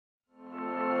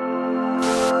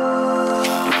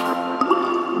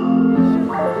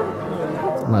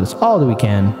and let us all do we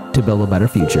can to build a better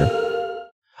future.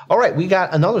 All right, we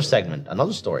got another segment,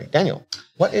 another story. Daniel,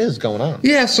 what is going on?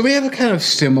 Yeah, so we have a kind of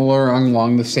similar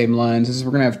along the same lines.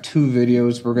 We're going to have 2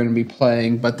 videos we're going to be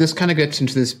playing, but this kind of gets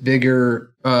into this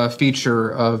bigger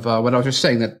feature of what I was just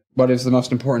saying, that what is the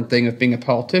most important thing of being a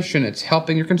politician? It's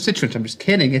helping your constituents. I'm just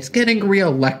kidding. It's getting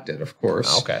reelected, of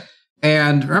course. Okay.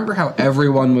 And remember how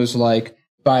everyone was like,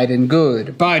 Biden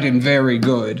good, Biden very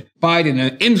good,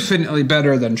 Biden infinitely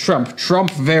better than Trump, Trump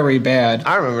very bad.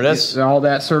 I remember this. All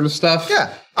that sort of stuff.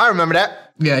 Yeah, I remember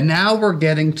that. Yeah, now we're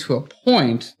getting to a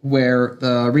point where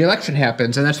the re-election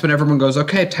happens, and that's when everyone goes,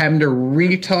 okay, time to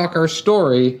re-talk our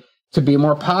story to be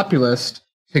more populist,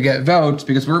 to get votes,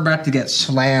 because we're about to get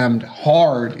slammed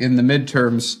hard in the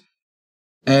midterms.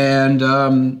 And,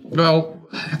 well,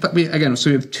 I thought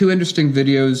so we have 2 interesting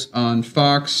videos on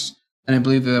Fox, and I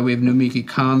believe we have Nomiki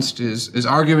Konst is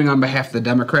arguing on behalf of the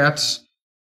Democrats.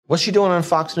 What's she doing on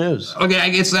Fox News? Okay, I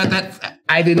guess that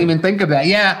I didn't even think of that.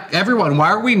 Yeah, everyone, why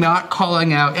are we not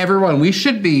calling out everyone? We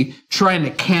should be trying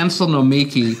to cancel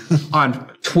Nomiki on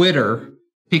Twitter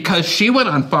because she went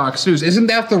on Fox News. Isn't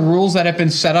that the rules that have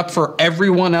been set up for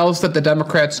everyone else that the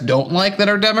Democrats don't like that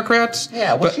are Democrats?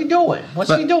 Yeah, what's she doing?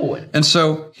 What's she doing? And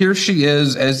so here she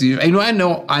is as the I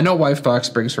know why Fox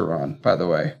brings her on, by the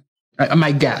way.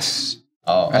 My guess.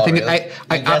 I think really?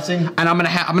 I'm guessing, and I'm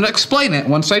gonna explain it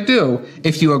once I do.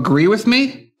 If you agree with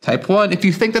me, type 1. If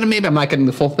you think that maybe I'm not getting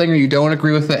the full thing, or you don't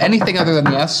agree with it, anything other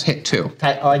than yes, hit 2.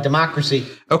 Democracy.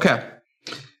 Okay.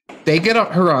 They get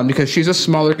her on because she's a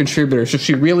smaller contributor, so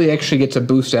she really actually gets a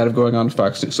boost out of going on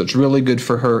Fox News. So it's really good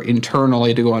for her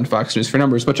internally to go on Fox News for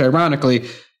numbers, which ironically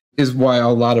is why a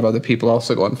lot of other people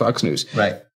also go on Fox News.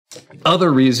 Right.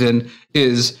 Other reason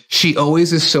is she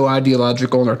always is so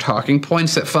ideological in her talking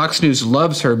points that Fox News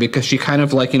loves her because she kind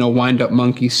of like, wind-up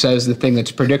monkey says the thing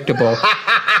that's predictable.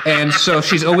 And so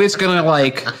she's always going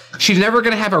to she's never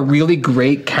going to have a really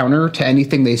great counter to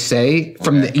anything they say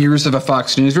from the ears of a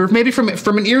Fox News viewer. Maybe from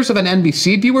an ears of an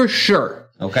NBC viewer, sure.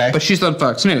 Okay. But she's on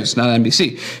Fox News, not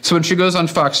NBC. So when she goes on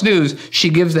Fox News, she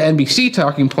gives the NBC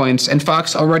talking points, and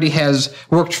Fox already has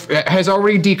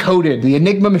already decoded. The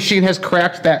Enigma machine has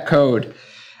cracked that code.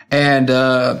 And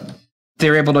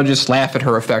they're able to just laugh at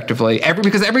her effectively.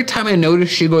 Because every time I notice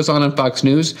she goes on Fox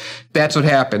News, that's what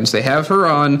happens. They have her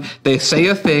on, they say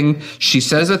a thing, she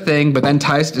says a thing, but then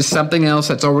ties to something else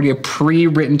that's already a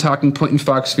pre-written talking point in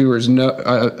Fox viewers'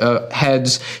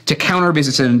 heads to counter because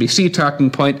it's an NBC talking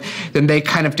point. Then they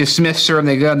kind of dismiss her and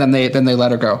they go, and then they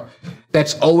let her go.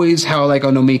 That's always how a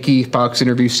Nomiki Fox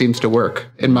interview seems to work,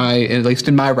 at least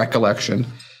in my recollection.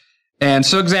 And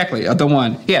so exactly, the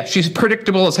one. Yeah, she's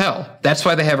predictable as hell. That's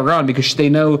why they have her on, because they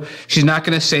know she's not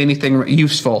going to say anything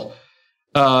useful.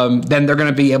 Then they're going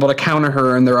to be able to counter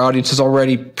her, and their audience is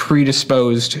already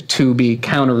predisposed to be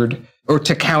countered or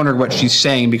to counter what she's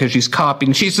saying because she's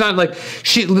copying. She's not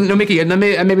Nomiki,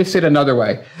 and maybe say it another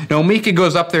way. Nomiki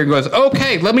goes up there and goes,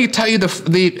 okay, let me tell you the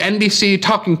NBC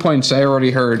talking points I already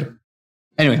heard.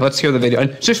 Anyway, let's hear the video.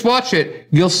 And just watch it.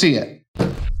 You'll see it.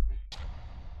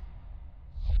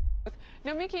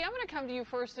 Now, Mickey, I'm going to come to you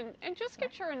first and just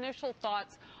get your initial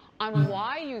thoughts on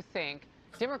why you think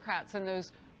Democrats in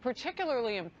those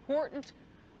particularly important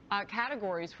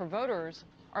categories for voters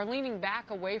are leaning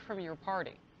back away from your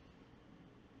party.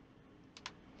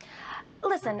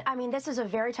 Listen, I mean, this is a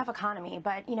very tough economy,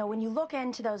 but, when you look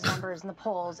into those numbers and the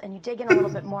polls and you dig in a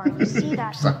little bit more, you see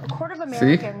that a quarter of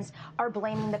Americans are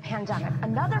blaming the pandemic.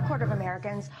 Another quarter of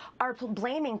Americans are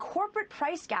blaming corporate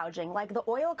price gouging, like the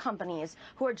oil companies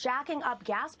who are jacking up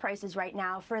gas prices right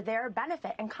now for their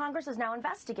benefit, and Congress is now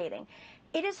investigating.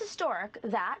 It is historic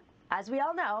that, as we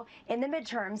all know, in the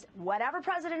midterms, whatever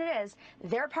president it is,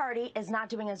 their party is not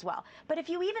doing as well. But if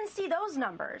you even see those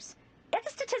numbers, it's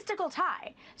a statistical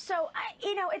tie. So,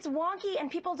 it's wonky,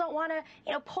 and people don't want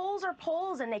to, polls are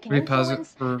polls, and they can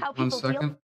influence how people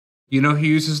feel. You know who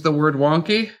uses the word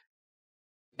wonky?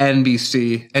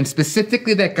 NBC. And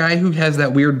specifically that guy who has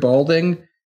that weird balding,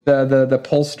 the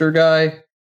pollster guy.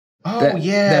 Oh,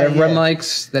 that everyone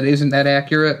likes, that isn't that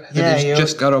accurate. That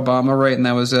just got Obama right, and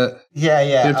that was it. Yeah.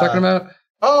 You know what I'm talking about?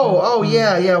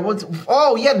 Yeah.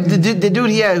 The dude,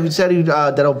 who said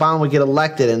that Obama would get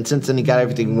elected, and since then he got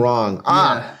everything wrong.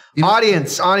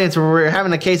 Audience, we're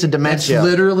having a case of dementia. That's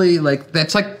literally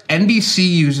that's like NBC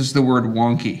uses the word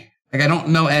wonky. I don't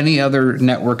know any other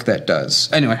network that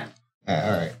does. Anyway. All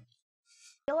right.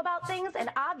 about things, and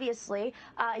obviously,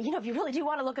 you know, if you really do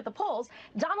want to look at the polls,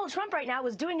 Donald Trump right now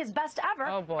is doing his best ever,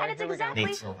 Oh boy, and it's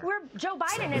exactly where Joe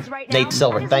Biden is right now. Nate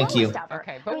Silver, at his thank you. lowest ever.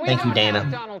 Okay, but I mean, we Thank you, don't have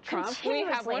Dana. Donald Trump. We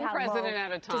have one president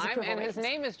at a time, disapproval and his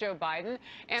ratings. name is Joe Biden.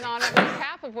 And on at least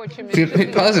half of what you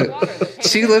mentioned, Pause it.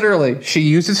 See, literally, she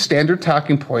uses standard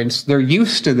talking points. They're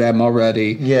used to them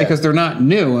already because they're not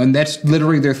new, and that's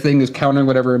literally their thing is countering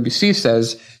whatever NBC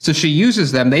says. So she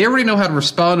uses them. They already know how to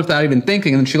respond without even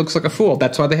thinking, and she looks like a fool.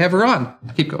 That's why they have her on.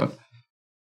 Keep going.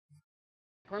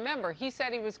 Remember, he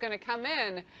said he was going to come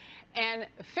in and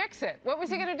fix it. What was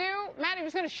he going to do? Matt, he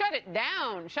was going to shut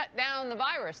down the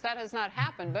virus. That has not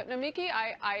happened. But Nomiki,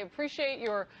 I appreciate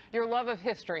your love of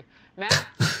history. Matt?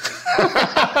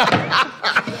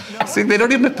 See, they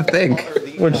don't even have to think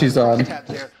when she's on.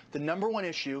 The number one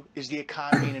issue is the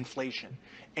economy and inflation.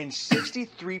 And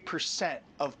 63%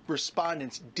 of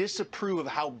respondents disapprove of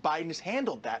how Biden has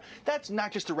handled that. That's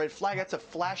not just a red flag, that's a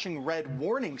flashing red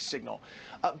warning signal.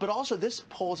 But also, this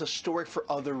poll is historic for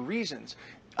other reasons.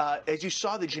 As you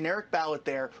saw, the generic ballot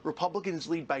there, Republicans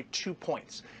lead by 2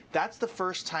 points. That's the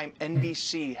first time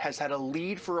NBC has had a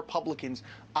lead for Republicans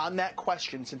on that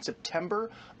question since September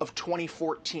of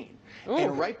 2014. Ooh.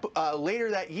 And later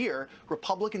that year,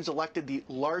 Republicans elected the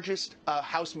largest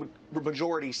House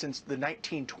majority since the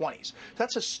 1920s.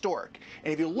 That's historic.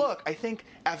 And if you look, I think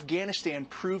Afghanistan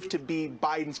proved to be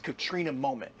Biden's Katrina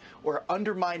moment, or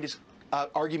undermined his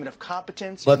argument of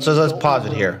competence. Let's pause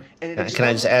it here. Can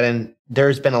I just add in?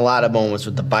 There's been a lot of moments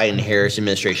with the Biden-Harris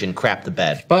administration crap the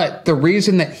bed. But the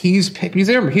reason that he's picking,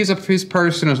 he's a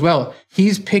person as well.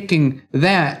 He's picking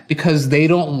that because they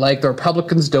don't like, the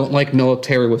Republicans don't like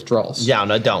military withdrawals. Yeah,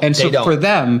 no, don't. And so for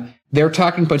them, they're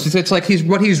talking points. It's like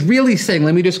what he's really saying.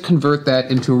 Let me just convert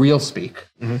that into real speak.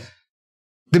 Mm-hmm.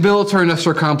 The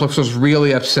military-industrial complex was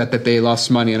really upset that they lost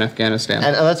money in Afghanistan.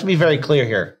 And let's be very clear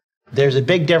here. There's a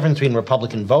big difference between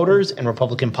Republican voters and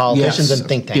Republican politicians and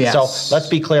think tanks. Yes. So let's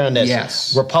be clear on this.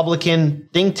 Yes. Republican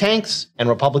think tanks and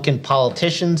Republican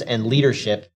politicians and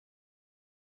leadership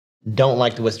don't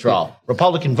like the withdrawal. Yeah.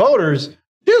 Republican voters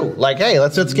do. Like, hey,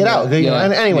 let's get out.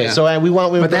 Anyway, so we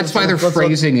want. But that's why they're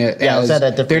phrasing it. Yeah,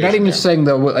 they're not even saying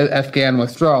the Afghan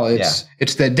withdrawal.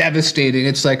 It's the devastating.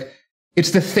 It's like.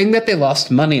 It's the thing that they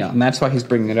lost money on. That's why he's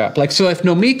bringing it up. Like, so if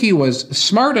Nomiki was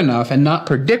smart enough and not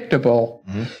predictable,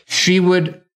 she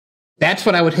would, that's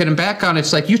what I would hit him back on.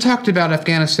 It's like, you talked about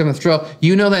Afghanistan withdrawal.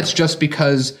 You know that's just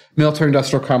because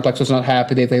military-industrial complex was not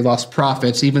happy that they lost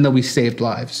profits, even though we saved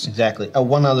lives. Exactly.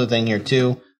 One other thing here,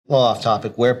 too, a little off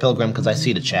topic. Wear Pilgrim, because I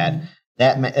see the chat.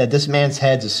 This man's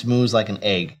head's as smooth like an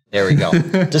egg. There we go.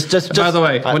 just. By the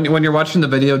way, when you're watching the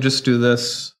video, just do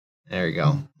this. There you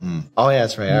go. Oh, yeah,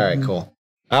 that's right. All right, cool.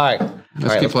 All right.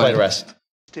 Let's play the rest.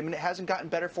 And it hasn't gotten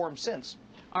better for him since.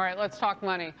 All right, let's talk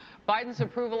money. Biden's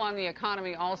approval on the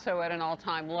economy also at an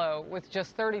all-time low, with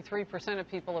just 33%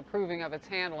 of people approving of its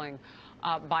handling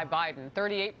by Biden.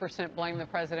 38% blame the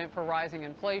president for rising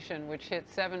inflation, which hit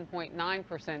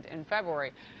 7.9% in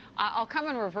February. I'll come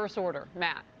in reverse order.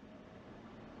 Matt.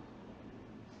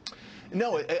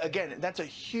 No, again, that's a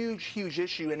huge, huge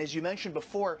issue. And as you mentioned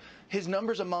before, his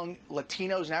numbers among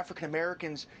Latinos and African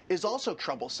Americans is also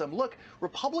troublesome. Look,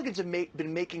 Republicans have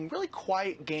been making really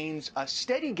quiet gains,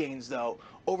 steady gains, though,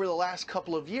 over the last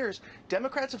couple of years.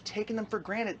 Democrats have taken them for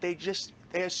granted. They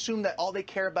assume that all they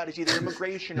care about is either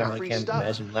immigration or free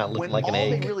stuff. When all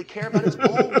they really care about is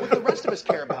all what the rest of us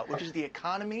care about, which is the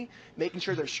economy, making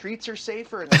sure their streets are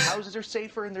safer and their houses are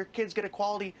safer and their kids get a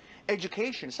quality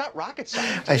education. It's not rocket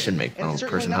science. I should make my own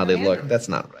person how they look. That's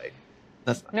not right.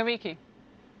 That's not. Nomiki.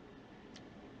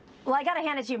 Well, I got to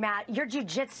hand it to you, Matt. Your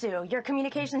jiu-jitsu, your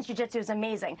communications jiu-jitsu is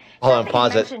amazing. Hold on,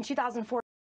 pause it. 2004.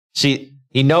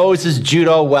 He knows his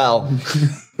judo well.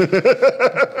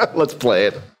 Let's play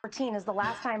it. 2014 is the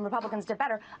last time Republicans did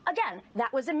better. Again,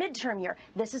 that was a midterm year.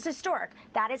 This is historic.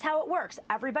 That is how it works.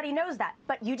 Everybody knows that,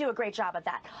 but you do a great job at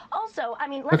that. Also, I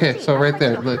mean, let's see. So right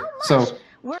there, so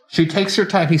she takes her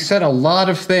time. He said a lot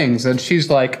of things, and she's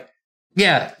like,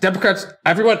 yeah, Democrats,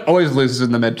 everyone always loses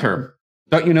in the midterm.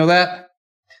 Don't you know that?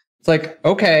 It's like,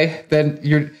 okay, then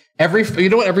you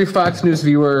know what every Fox News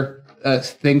viewer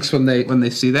thinks when they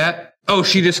see that? Oh,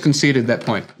 she just conceded that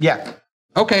point. Yeah.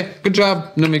 Okay, good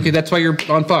job, Nomiki. That's why you're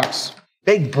on Fox.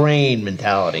 Big brain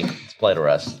mentality. Let's play the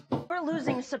rest. We're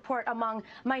losing support among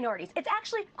minorities. It's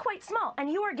actually quite small, and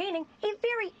you are gaining a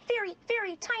very, very,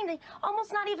 very tiny,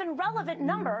 almost not even relevant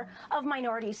number of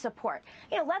minority support.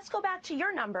 You know, let's go back to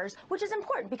your numbers, which is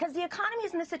important because the economy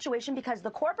is in this situation because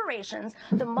the corporations,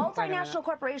 the multinational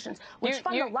corporations, which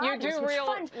fund the lobbyists, you do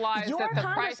realize that the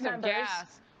price of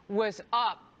gas was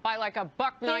up by like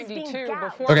 $1.92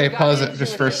 before. Okay, pause it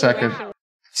just for a second.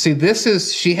 See,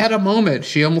 she had a moment.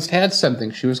 She almost had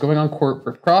something. She was going on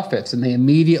corporate profits, and they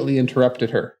immediately interrupted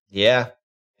her. Yeah.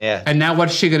 Yeah. And now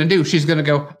what's she going to do? She's going to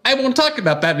go, I won't talk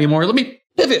about that anymore. Let me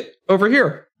pivot over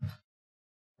here.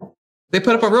 They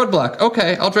put up a roadblock.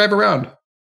 Okay, I'll drive around.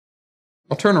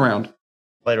 I'll turn around.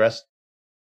 Play the rest.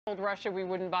 Told Russia we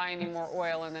wouldn't buy any more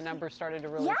oil, and the numbers started to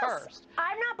really burst.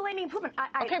 I'm not blaming Putin.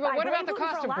 Okay, but what about the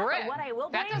cost of Brent? What I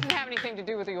will that blame, doesn't have anything to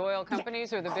do with the oil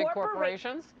companies or the big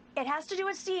corporations. It has to do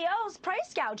with CEOs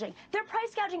price gouging. They're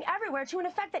price gouging everywhere to an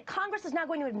effect that Congress is now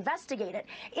going to investigate it.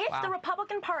 If the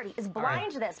Republican Party is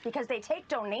blind to this because they take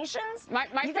donations, my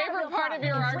favorite part of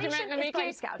your argument,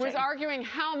 Namiki, was arguing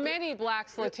how many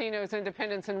blacks, Latinos,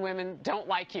 independents, and women don't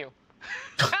like you.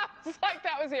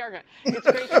 That was the argument. It's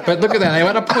great to have but look at that. I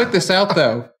want to point this out,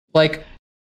 though. Like,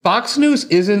 Fox News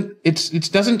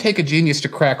it doesn't take a genius to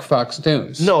crack Fox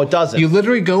News. No, it doesn't. You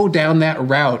literally go down that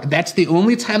route. That's the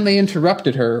only time they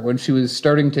interrupted her, when she was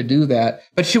starting to do that.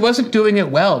 But she wasn't doing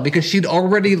it well because she'd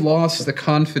already lost the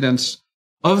confidence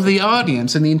of the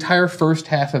audience in the entire first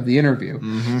half of the interview.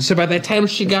 Mm-hmm. So by the time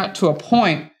she got to a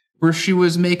point where she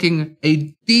was making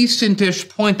a decent-ish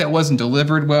point that wasn't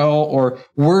delivered well or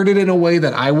worded in a way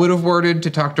that I would have worded to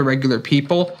talk to regular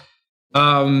people,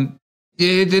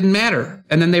 it didn't matter.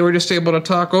 And then they were just able to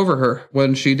talk over her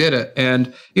when she did it.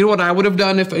 And you know what I would have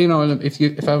done if I don't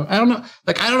know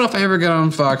if I ever get on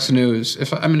Fox News.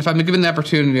 If I'm given the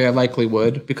opportunity, I likely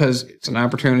would, because it's an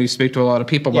opportunity to speak to a lot of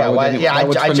people.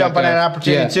 I jump on that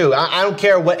opportunity too. I don't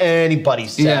care what anybody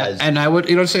says. Yeah, and I would,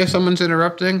 say if someone's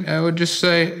interrupting, I would just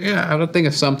say, I don't think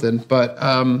it's something, but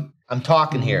I'm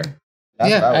talking here. I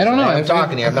don't know. I'm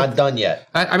talking here. I'm not done yet.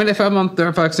 I mean, if I'm on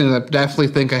Fox News, I definitely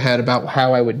think ahead about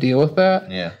how I would deal with that.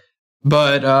 Yeah.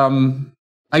 But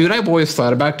I've always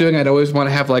thought about doing. I'd always want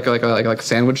to have like a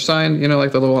sandwich sign,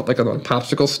 like the little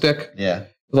popsicle stick. Yeah.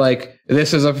 Like,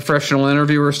 this is a professional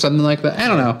interview or something like that. I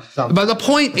don't know. But the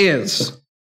point is,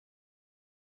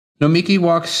 Nomiki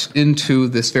walks into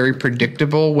this very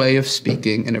predictable way of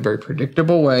speaking, in a very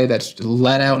predictable way that's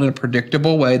let out in a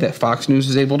predictable way that Fox News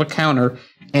is able to counter.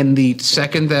 And the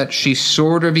second that she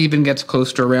sort of even gets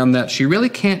close to around that, she really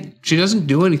can't, she doesn't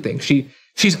do anything.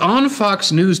 She's on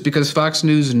Fox News because Fox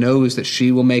News knows that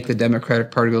she will make the Democratic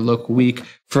Party look weak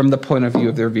from the point of view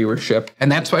of their viewership.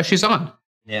 And that's why she's on.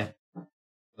 Yeah.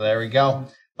 There we go.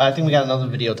 But I think we got another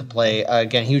video to play.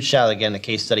 Again, huge shout out again to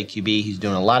Case Study QB. He's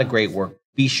doing a lot of great work.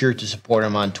 Be sure to support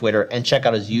him on Twitter and check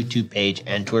out his YouTube page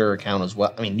and Twitter account as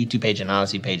well. I mean, YouTube page and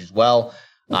Odyssey page as well.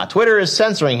 Twitter is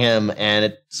censoring him, and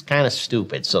it's kind of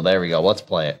stupid. So there we go. Let's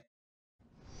play it.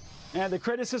 And the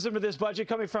criticism of this budget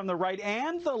coming from the right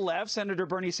and the left. Senator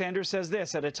Bernie Sanders says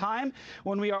this: at a time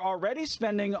when we are already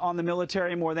spending on the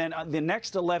military more than the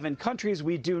next 11 countries,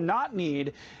 we do not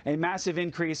need a massive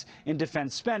increase in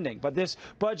defense spending. But this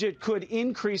budget could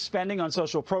increase spending on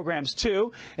social programs,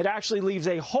 too. It actually leaves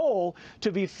a hole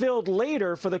to be filled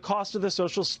later for the cost of the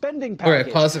social spending package. All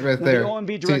right, pause it right there.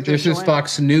 There's just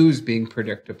Fox News being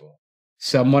predictable.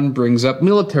 Someone brings up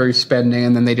military spending,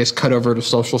 and then they just cut over to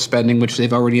social spending, which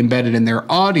they've already embedded in their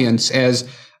audience as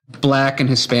Black and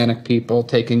Hispanic people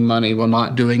taking money while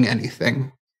not doing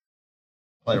anything.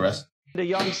 Play the rest.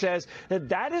 Young says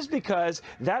that is because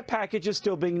that package is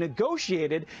still being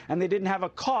negotiated and they didn't have a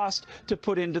cost to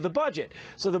put into the budget.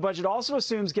 So the budget also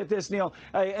assumes, get this, Neil,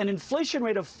 an inflation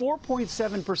rate of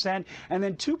 4.7% and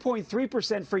then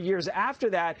 2.3% for years after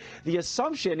that. The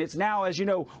assumption, it's now, as you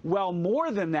know, well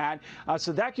more than that.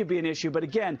 So that could be an issue. But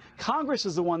again, Congress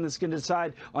is the one that's going to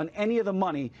decide on any of the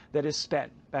money that is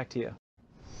spent. Back to you.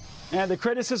 And the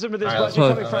criticism of this budget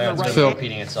coming from the right. So,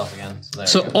 repeating itself again.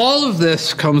 So all of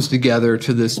this comes together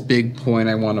to this big point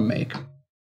I want to make.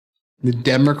 The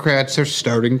Democrats are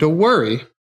starting to worry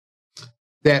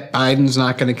that Biden's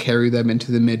not going to carry them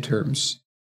into the midterms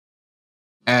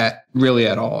at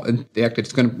all. In fact,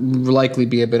 it's going to likely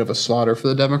be a bit of a slaughter for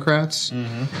the Democrats.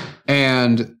 Mm-hmm.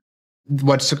 And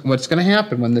what's going to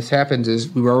happen when this happens is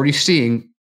we're already seeing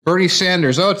Bernie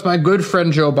Sanders. Oh, it's my good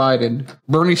friend Joe Biden.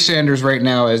 Bernie Sanders right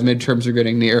now as midterms are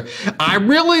getting near. I'm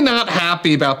really not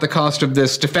happy about the cost of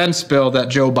this defense bill that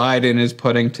Joe Biden is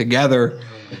putting together.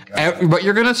 What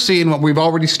you're going to see, and what we've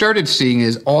already started seeing,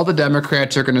 is all the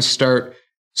Democrats are going to start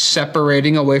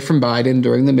separating away from Biden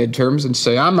during the midterms and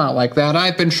say, I'm not like that.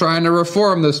 I've been trying to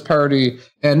reform this party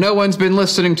and no one's been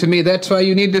listening to me. That's why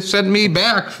you need to send me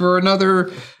back for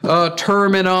another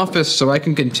term in office so I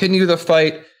can continue the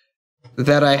fight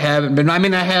that I haven't been. I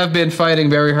mean, I have been fighting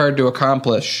very hard to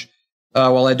accomplish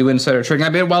while I do insider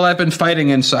trading. While I've been fighting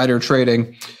insider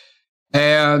trading,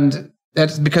 and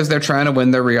that's because they're trying to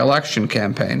win their re-election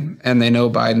campaign, and they know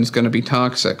Biden's going to be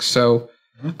toxic. So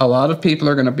A lot of people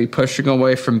are going to be pushing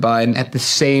away from Biden. At the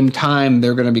same time,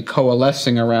 they're going to be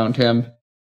coalescing around him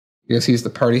because he's the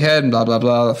party head and blah, blah,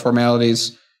 blah, the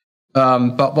formalities.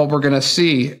 But what we're going to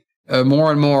see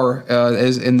more and more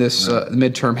as in this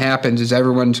midterm happens is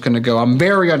everyone's going to go, I'm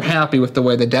very unhappy with the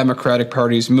way the Democratic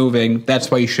Party is moving. That's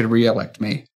why you should reelect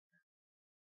me.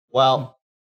 Well,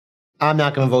 I'm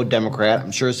not going to vote Democrat.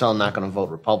 I'm sure as hell not going to vote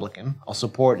Republican. I'll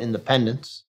support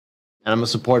independents, and I'm going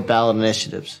to support ballot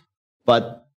initiatives.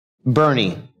 But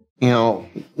Bernie,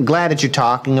 glad that you're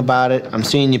talking about it. I'm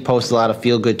seeing you post a lot of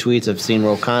feel-good tweets. I've seen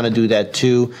Ro Khanna do that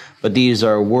too. But these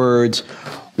are words.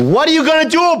 What are you going to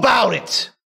do about it?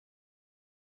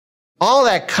 All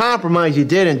that compromise you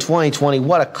did in 2020,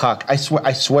 what a cuck. I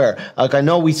swear. Like, I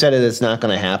know we said it's not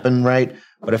going to happen, right?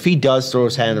 But if he does throw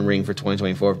his hat in the ring for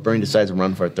 2024, if Bernie decides to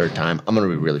run for a third time, I'm going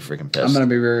to be really freaking pissed. I'm going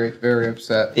to be very, very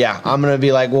upset. Yeah, I'm going to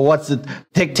be like, well, what's the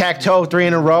tic-tac-toe 3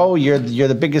 in a row? You're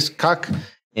the biggest cuck.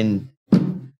 And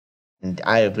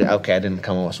I didn't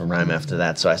come up with some rhyme after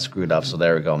that, so I screwed up. So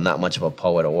there we go. I'm not much of a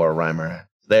poet or a rhymer.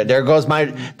 There goes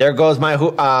my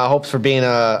hopes for being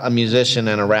a musician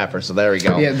and a rapper. So there we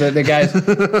go. Yeah, the guys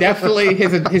definitely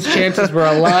his chances were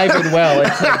alive and well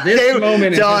until this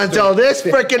moment. Until this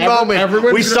freaking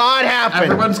moment, we saw it happen.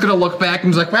 Everyone's gonna look back and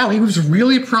was like, "Wow, he was a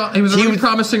really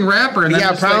promising rapper." And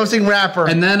then promising rapper.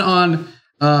 And then on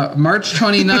March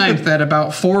 29th at about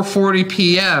 4:40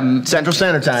 p.m. Central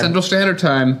Standard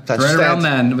Time, around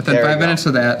then, within 5 minutes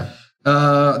of that.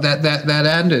 That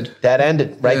ended. That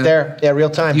ended right there. Yeah, real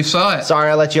time. You saw it.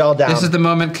 Sorry, I let you all down. This is the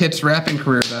moment Kit's rapping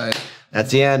career died. That's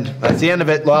the end. That's the end of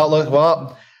it.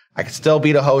 Well, I could still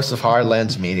be the host of Hard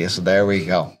Lens Media. So there we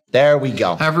go. There we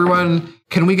go. Everyone,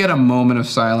 can we get a moment of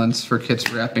silence for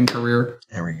Kit's rapping career?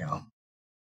 There we go.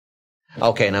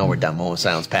 Okay, now we're done. Moment of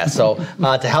silence passed. So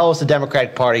to hell with the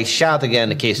Democratic Party. Shout out again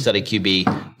to Case Study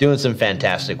QB doing some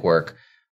fantastic work.